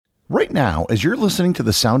Right now, as you're listening to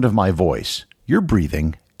the sound of my voice, you're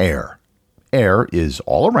breathing air. Air is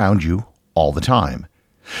all around you, all the time.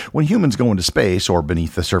 When humans go into space or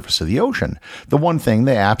beneath the surface of the ocean, the one thing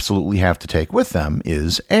they absolutely have to take with them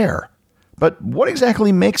is air. But what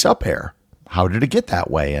exactly makes up air? How did it get that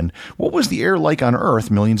way? And what was the air like on Earth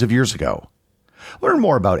millions of years ago? Learn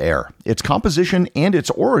more about air, its composition, and its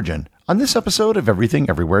origin on this episode of Everything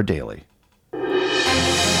Everywhere Daily.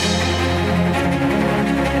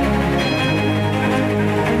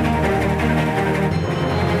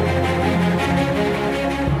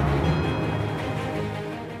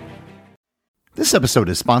 This episode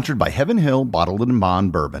is sponsored by Heaven Hill Bottled &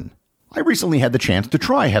 Bond Bourbon. I recently had the chance to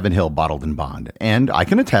try Heaven Hill Bottled & Bond, and I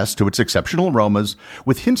can attest to its exceptional aromas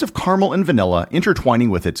with hints of caramel and vanilla intertwining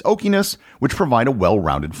with its oakiness, which provide a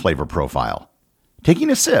well-rounded flavor profile. Taking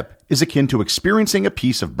a sip is akin to experiencing a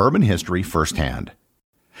piece of bourbon history firsthand.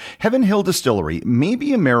 Heaven Hill Distillery may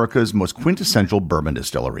be America's most quintessential bourbon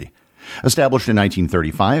distillery. Established in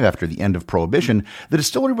 1935 after the end of Prohibition, the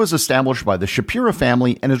distillery was established by the Shapira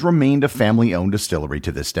family and has remained a family-owned distillery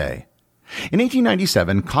to this day. In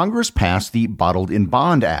 1897, Congress passed the Bottled in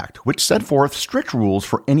Bond Act, which set forth strict rules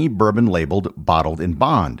for any bourbon labeled bottled in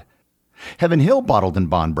bond. Heaven Hill Bottled in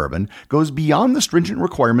Bond Bourbon goes beyond the stringent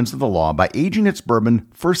requirements of the law by aging its bourbon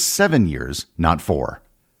for 7 years, not 4.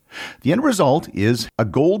 The end result is a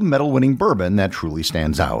gold medal-winning bourbon that truly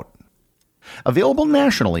stands out. Available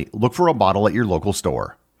nationally, look for a bottle at your local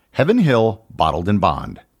store. Heaven Hill Bottled in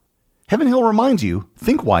Bond. Heaven Hill reminds you,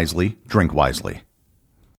 think wisely, drink wisely.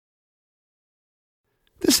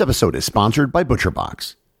 This episode is sponsored by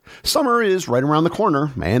ButcherBox. Summer is right around the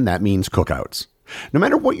corner, and that means cookouts. No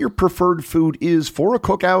matter what your preferred food is for a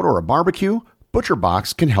cookout or a barbecue,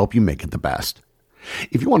 ButcherBox can help you make it the best.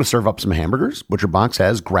 If you want to serve up some hamburgers, ButcherBox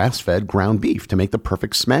has grass-fed ground beef to make the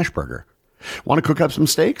perfect smash burger. Want to cook up some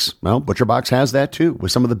steaks? Well, ButcherBox has that too,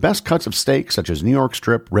 with some of the best cuts of steak such as New York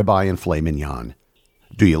strip, ribeye, and filet mignon.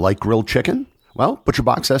 Do you like grilled chicken? Well,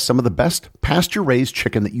 ButcherBox has some of the best pasture-raised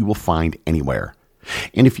chicken that you will find anywhere.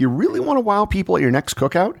 And if you really want to wow people at your next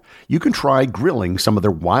cookout, you can try grilling some of their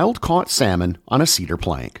wild-caught salmon on a cedar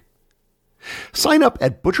plank. Sign up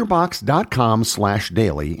at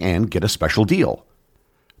butcherbox.com/daily and get a special deal.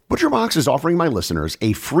 ButcherBox is offering my listeners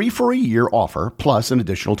a free-for-a-year offer plus an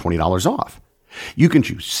additional $20 off. You can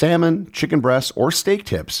choose salmon, chicken breasts, or steak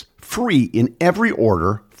tips free in every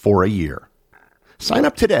order for a year. Sign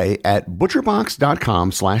up today at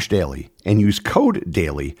butcherbox.com/daily and use code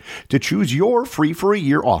DAILY to choose your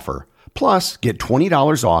free-for-a-year offer, plus get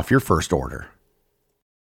 $20 off your first order.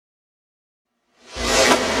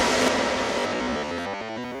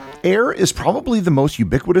 Air is probably the most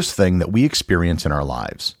ubiquitous thing that we experience in our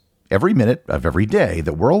lives. Every minute of every day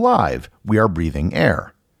that we're alive, we are breathing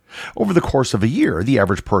air. Over the course of a year, the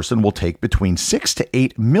average person will take between 6 to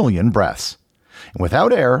 8 million breaths. And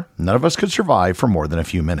without air, none of us could survive for more than a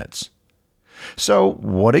few minutes. So,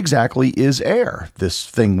 what exactly is air, this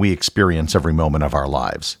thing we experience every moment of our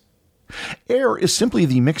lives? Air is simply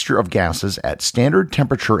the mixture of gases at standard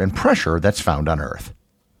temperature and pressure that's found on Earth.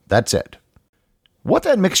 That's it. What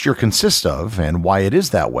that mixture consists of, and why it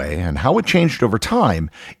is that way, and how it changed over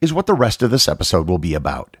time, is what the rest of this episode will be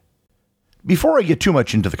about. Before I get too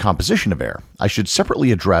much into the composition of air, I should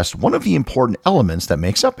separately address one of the important elements that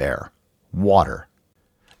makes up air: water.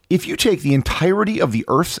 If you take the entirety of the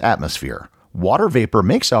Earth's atmosphere, water vapor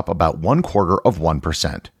makes up about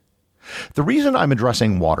 0.25%. The reason I'm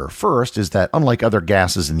addressing water first is that, unlike other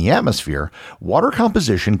gases in the atmosphere, water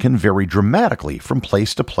composition can vary dramatically from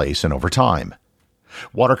place to place and over time.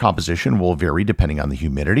 Water composition will vary depending on the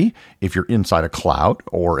humidity, if you're inside a cloud,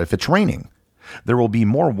 or if it's raining. There will be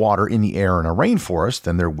more water in the air in a rainforest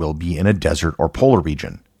than there will be in a desert or polar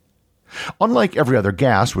region. Unlike every other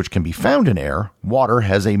gas which can be found in air, water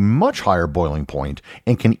has a much higher boiling point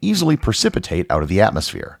and can easily precipitate out of the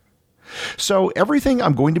atmosphere. So everything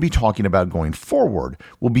I'm going to be talking about going forward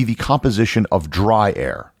will be the composition of dry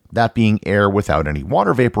air, that being air without any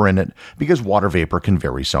water vapor in it, because water vapor can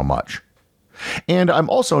vary so much. And I'm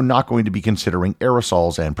also not going to be considering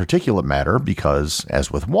aerosols and particulate matter because,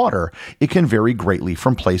 as with water, it can vary greatly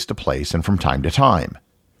from place to place and from time to time.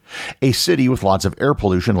 A city with lots of air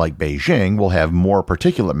pollution like Beijing will have more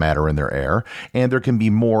particulate matter in their air, and there can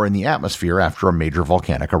be more in the atmosphere after a major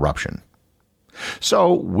volcanic eruption.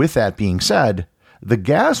 So, with that being said, the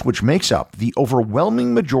gas which makes up the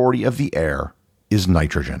overwhelming majority of the air is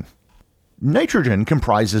nitrogen. Nitrogen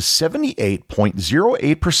comprises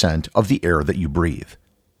 78.08% of the air that you breathe.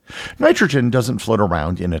 Nitrogen doesn't float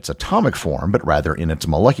around in its atomic form, but rather in its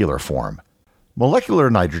molecular form. Molecular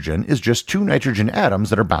nitrogen is just two nitrogen atoms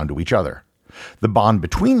that are bound to each other. The bond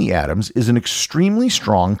between the atoms is an extremely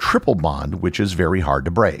strong triple bond, which is very hard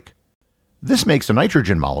to break. This makes a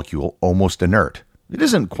nitrogen molecule almost inert. It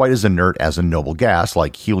isn't quite as inert as a noble gas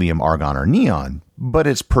like helium, argon, or neon, but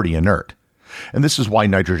it's pretty inert. And this is why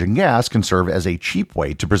nitrogen gas can serve as a cheap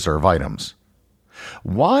way to preserve items.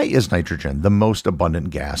 Why is nitrogen the most abundant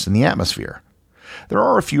gas in the atmosphere? There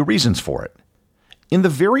are a few reasons for it. In the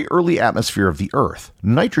very early atmosphere of the Earth,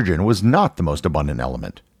 nitrogen was not the most abundant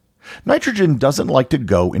element. Nitrogen doesn't like to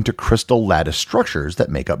go into crystal lattice structures that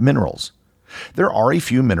make up minerals. There are a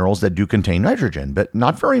few minerals that do contain nitrogen, but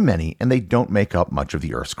not very many, and they don't make up much of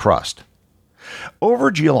the Earth's crust.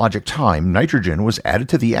 Over geologic time, nitrogen was added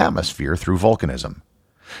to the atmosphere through volcanism.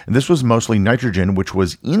 And this was mostly nitrogen which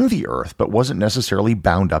was in the Earth but wasn't necessarily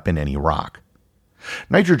bound up in any rock.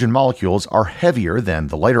 Nitrogen molecules are heavier than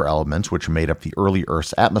the lighter elements which made up the early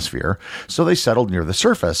Earth's atmosphere, so they settled near the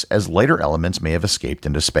surface as lighter elements may have escaped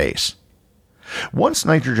into space. Once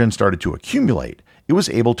nitrogen started to accumulate, it was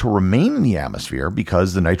able to remain in the atmosphere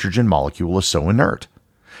because the nitrogen molecule is so inert.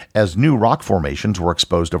 As new rock formations were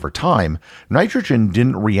exposed over time, nitrogen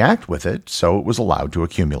didn't react with it, so it was allowed to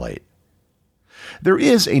accumulate. There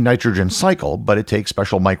is a nitrogen cycle, but it takes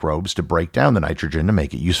special microbes to break down the nitrogen to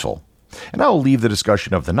make it useful. And I'll leave the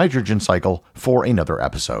discussion of the nitrogen cycle for another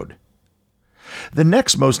episode. The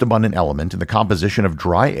next most abundant element in the composition of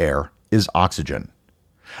dry air is oxygen.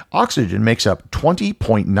 Oxygen makes up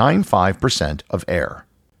 20.95% of air.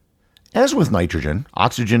 As with nitrogen,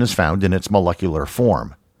 oxygen is found in its molecular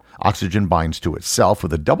form. Oxygen binds to itself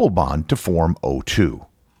with a double bond to form O2.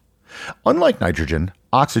 Unlike nitrogen,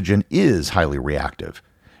 oxygen is highly reactive.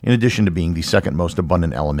 In addition to being the second most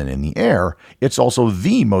abundant element in the air, it's also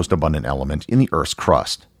the most abundant element in the Earth's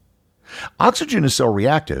crust. Oxygen is so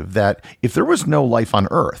reactive that if there was no life on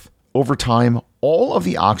Earth, over time, all of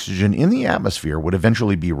the oxygen in the atmosphere would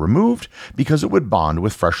eventually be removed because it would bond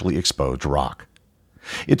with freshly exposed rock.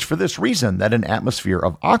 It's for this reason that an atmosphere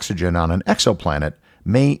of oxygen on an exoplanet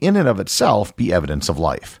may in and of itself be evidence of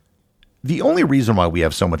life. The only reason why we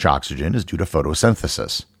have so much oxygen is due to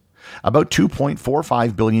photosynthesis. About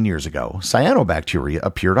 2.45 billion years ago, cyanobacteria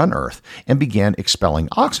appeared on Earth and began expelling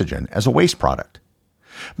oxygen as a waste product.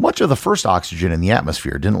 Much of the first oxygen in the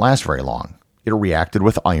atmosphere didn't last very long. It reacted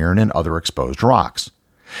with iron and other exposed rocks.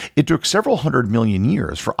 It took several 100 million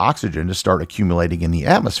years for oxygen to start accumulating in the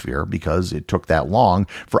atmosphere because it took that long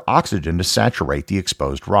for oxygen to saturate the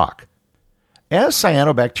exposed rock. As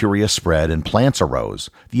cyanobacteria spread and plants arose,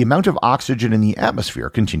 the amount of oxygen in the atmosphere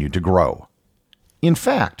continued to grow. In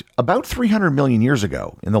fact, about 300 million years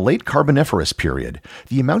ago, in the late Carboniferous period,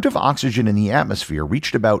 the amount of oxygen in the atmosphere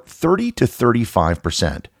reached about 30 to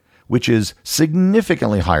 35%, which is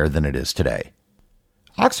significantly higher than it is today.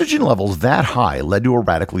 Oxygen levels that high led to a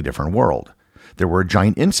radically different world. There were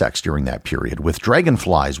giant insects during that period, with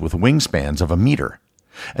dragonflies with wingspans of a meter.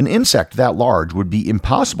 An insect that large would be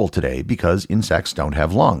impossible today because insects don't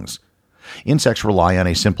have lungs. Insects rely on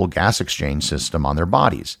a simple gas exchange system on their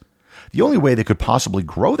bodies. The only way they could possibly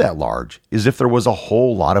grow that large is if there was a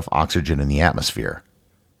whole lot of oxygen in the atmosphere.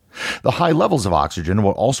 The high levels of oxygen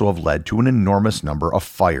would also have led to an enormous number of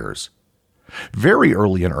fires. Very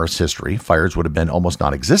early in Earth's history, fires would have been almost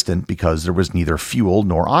non-existent because there was neither fuel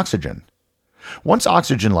nor oxygen. Once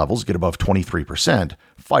oxygen levels get above 23%,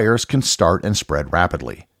 fires can start and spread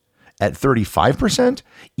rapidly. At 35%,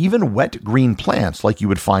 even wet green plants like you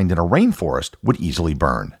would find in a rainforest would easily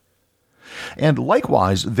burn. And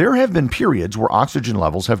likewise, there have been periods where oxygen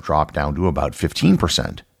levels have dropped down to about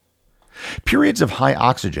 15%. Periods of high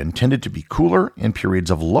oxygen tended to be cooler, and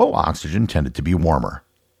periods of low oxygen tended to be warmer.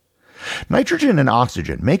 Nitrogen and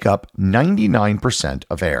oxygen make up 99%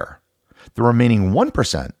 of air. The remaining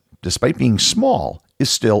 1%, despite being small, is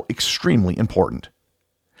still extremely important.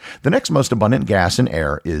 The next most abundant gas in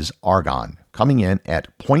air is argon, coming in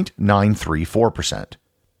at 0.934%.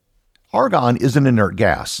 Argon is an inert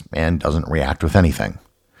gas and doesn't react with anything.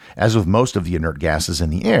 As with most of the inert gases in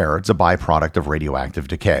the air, it's a byproduct of radioactive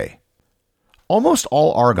decay. Almost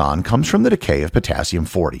all argon comes from the decay of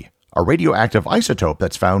potassium-40, a radioactive isotope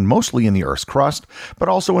that's found mostly in the Earth's crust, but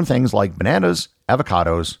also in things like bananas,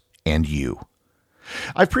 avocados, and you.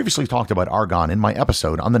 I've previously talked about argon in my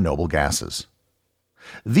episode on the noble gases.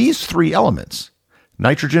 These three elements,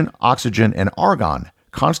 nitrogen, oxygen, and argon,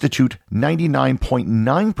 constitute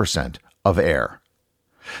 99.9% of air.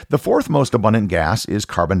 The fourth most abundant gas is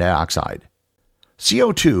carbon dioxide.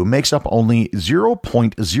 CO2 makes up only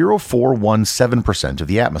 0.0417% of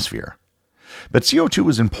the atmosphere. But CO2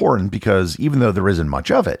 is important because even though there isn't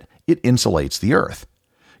much of it, it insulates the Earth.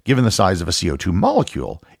 Given the size of a CO2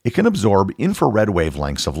 molecule, it can absorb infrared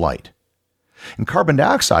wavelengths of light. And carbon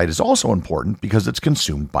dioxide is also important because it's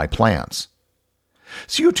consumed by plants.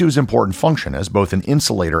 CO2's important function as both an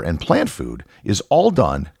insulator and plant food is all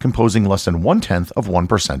done composing less than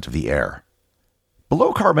 0.1% of the air.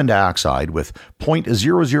 Below carbon dioxide, with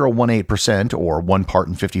 0.0018% or 1 part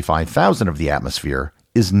in 55,000 of the atmosphere,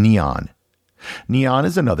 is neon. Neon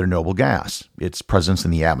is another noble gas. Its presence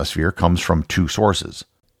in the atmosphere comes from two sources.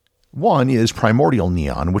 One is primordial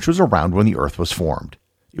neon, which was around when the Earth was formed.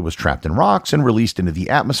 It was trapped in rocks and released into the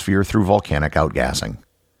atmosphere through volcanic outgassing.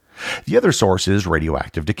 The other source is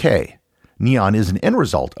radioactive decay. Neon is an end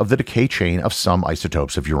result of the decay chain of some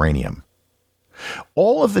isotopes of uranium.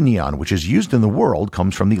 All of the neon which is used in the world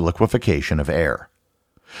comes from the liquefaction of air.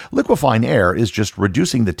 Liquefying air is just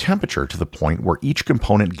reducing the temperature to the point where each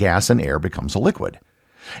component gas and air becomes a liquid.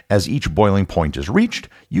 As each boiling point is reached,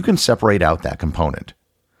 you can separate out that component.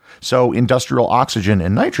 So industrial oxygen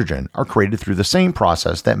and nitrogen are created through the same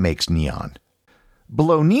process that makes neon.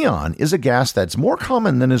 Below neon is a gas that's more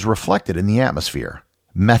common than is reflected in the atmosphere: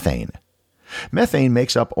 methane. Methane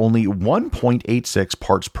makes up only 1.86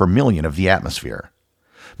 parts per million of the atmosphere.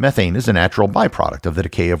 Methane is a natural byproduct of the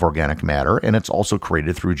decay of organic matter, and it's also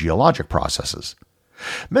created through geologic processes.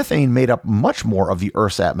 Methane made up much more of the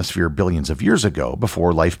Earth's atmosphere billions of years ago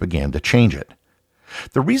before life began to change it.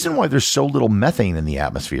 The reason why there's so little methane in the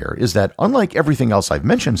atmosphere is that, unlike everything else I've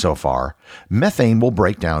mentioned so far, methane will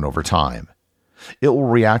break down over time. It will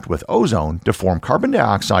react with ozone to form carbon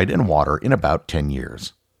dioxide and water in about 10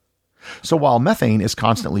 years. So while methane is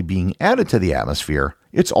constantly being added to the atmosphere,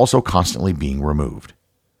 it's also constantly being removed.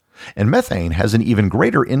 And methane has an even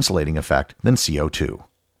greater insulating effect than CO2.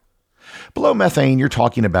 Below methane, you're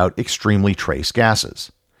talking about extremely trace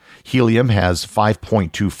gases. Helium has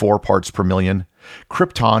 5.24 parts per million,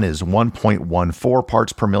 krypton is 1.14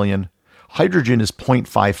 parts per million, hydrogen is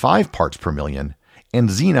 0.55 parts per million, and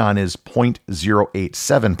xenon is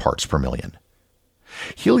 0.087 parts per million.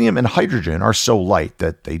 Helium and hydrogen are so light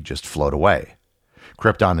that they just float away.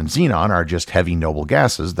 Krypton and xenon are just heavy noble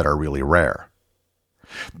gases that are really rare.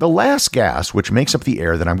 The last gas which makes up the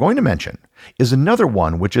air that I'm going to mention is another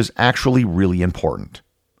one which is actually really important: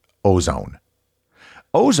 ozone.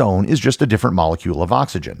 Ozone is just a different molecule of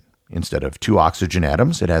oxygen. Instead of 2 oxygen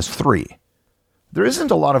atoms, it has 3. There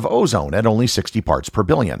isn't a lot of ozone at only 60 parts per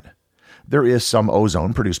billion. There is some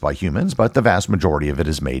ozone produced by humans, but the vast majority of it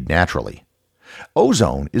is made naturally.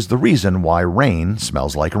 Ozone is the reason why rain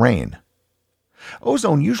smells like rain.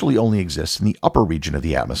 Ozone usually only exists in the upper region of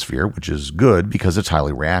the atmosphere, which is good because it's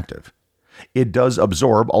highly reactive. It does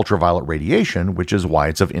absorb ultraviolet radiation, which is why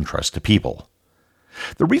it's of interest to people.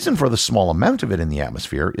 The reason for the small amount of it in the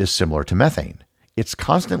atmosphere is similar to methane. It's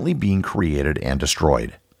constantly being created and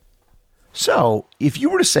destroyed. So, if you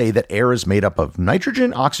were to say that air is made up of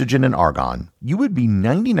nitrogen, oxygen, and argon, you would be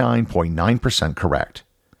 99.9% correct.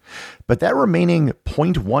 But that remaining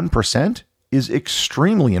 0.1% is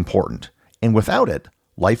extremely important, and without it,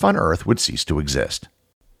 life on Earth would cease to exist.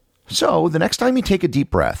 So, the next time you take a deep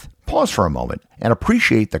breath, pause for a moment and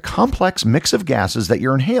appreciate the complex mix of gases that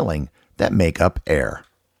you're inhaling that make up air.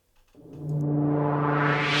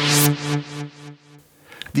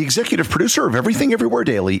 The executive producer of Everything Everywhere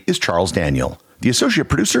Daily is Charles Daniel. The associate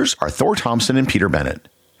producers are Thor Thompson and Peter Bennett.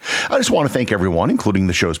 I just want to thank everyone, including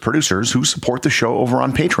the show's producers, who support the show over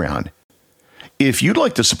on Patreon. If you'd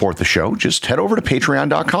like to support the show, just head over to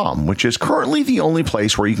patreon.com, which is currently the only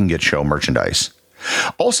place where you can get show merchandise.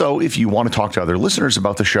 Also, if you want to talk to other listeners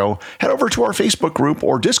about the show, head over to our Facebook group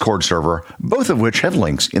or Discord server, both of which have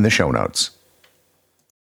links in the show notes.